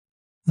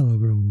Hello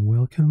everyone,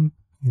 welcome.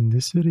 In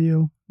this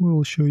video, we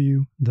will show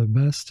you the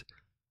best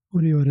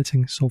audio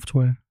editing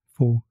software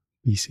for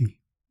PC.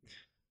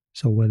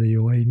 So whether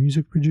you're a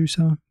music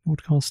producer,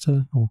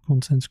 podcaster, or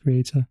content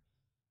creator,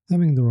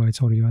 having the right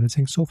audio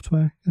editing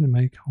software can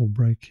make or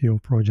break your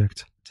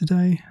project.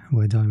 Today,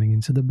 we're diving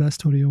into the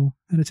best audio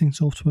editing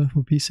software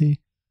for PC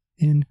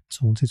in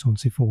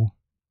 2024.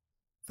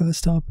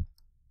 First up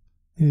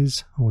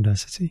is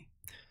Audacity.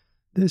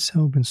 This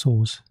open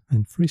source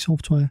and free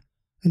software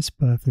is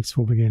perfect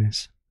for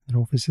beginners. It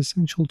offers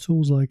essential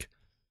tools like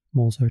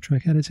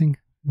multi-track editing,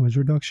 noise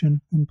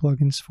reduction, and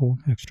plugins for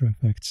extra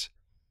effects.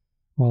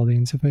 While the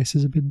interface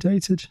is a bit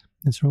dated,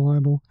 it's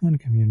reliable and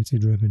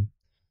community-driven,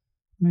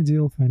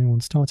 ideal for anyone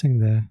starting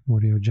their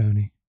audio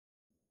journey.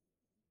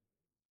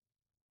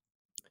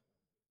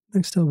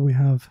 Next up we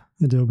have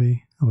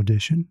Adobe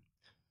Audition.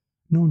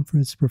 Known for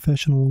its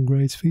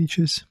professional-grade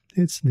features,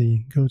 it's the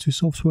go-to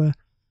software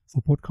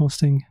for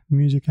podcasting,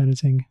 music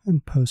editing,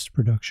 and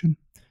post-production.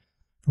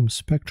 From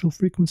spectral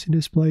frequency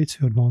display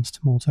to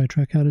advanced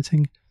multi-track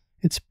editing,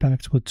 it's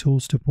packed with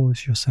tools to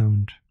polish your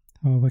sound.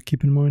 However,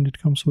 keep in mind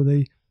it comes with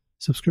a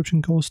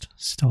subscription cost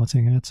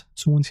starting at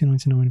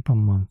 $20.99 per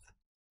month.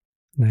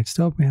 Next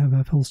up we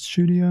have FL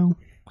Studio.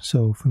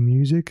 For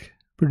music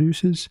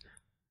producers,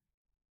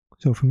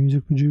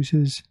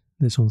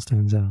 this one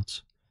stands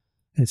out.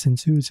 Its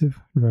intuitive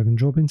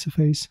drag-and-drop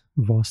interface,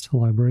 vast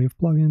library of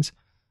plugins,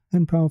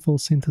 and powerful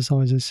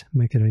synthesizers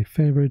make it a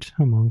favorite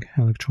among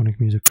electronic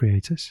music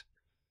creators.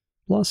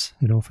 Plus,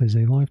 it offers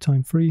a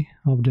lifetime free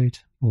update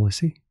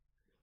policy.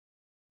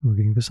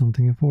 Looking for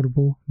something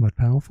affordable but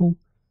powerful?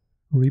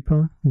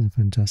 Reaper is a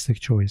fantastic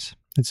choice.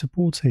 It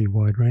supports a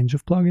wide range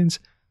of plugins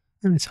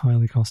and it's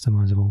highly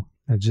customizable.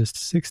 At just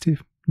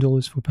 $60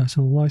 for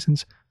personal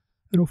license,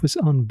 it offers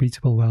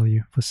unbeatable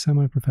value for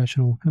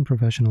semi-professional and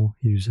professional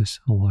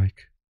users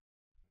alike.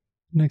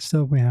 Next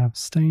up we have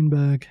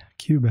Steinberg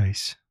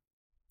Cubase.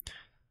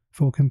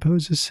 For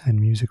composers and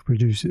music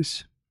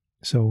producers.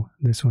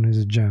 This one is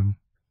a gem.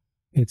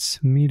 Its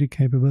MIDI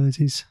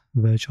capabilities,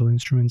 virtual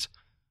instruments,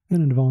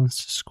 and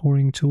advanced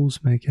scoring tools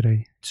make it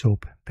a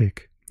top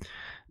pick.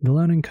 The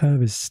learning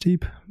curve is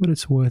steep, but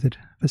it's worth it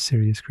for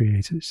serious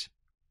creators.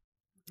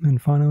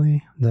 And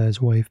finally, there's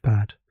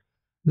WavePad.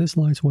 This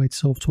lightweight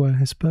software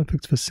is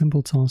perfect for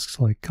simple tasks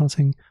like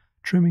cutting,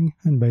 trimming,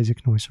 and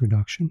basic noise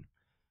reduction.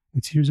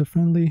 It's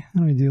user-friendly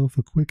and ideal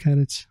for quick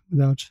edits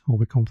without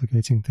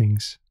overcomplicating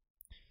things.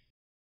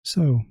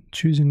 So,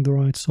 choosing the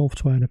right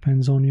software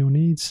depends on your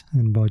needs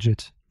and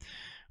budget.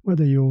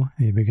 Whether you're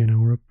a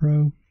beginner or a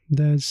pro,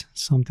 there's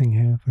something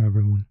here for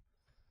everyone.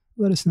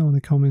 Let us know in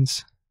the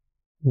comments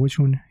which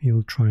one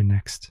you'll try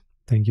next.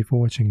 Thank you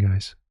for watching,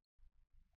 guys.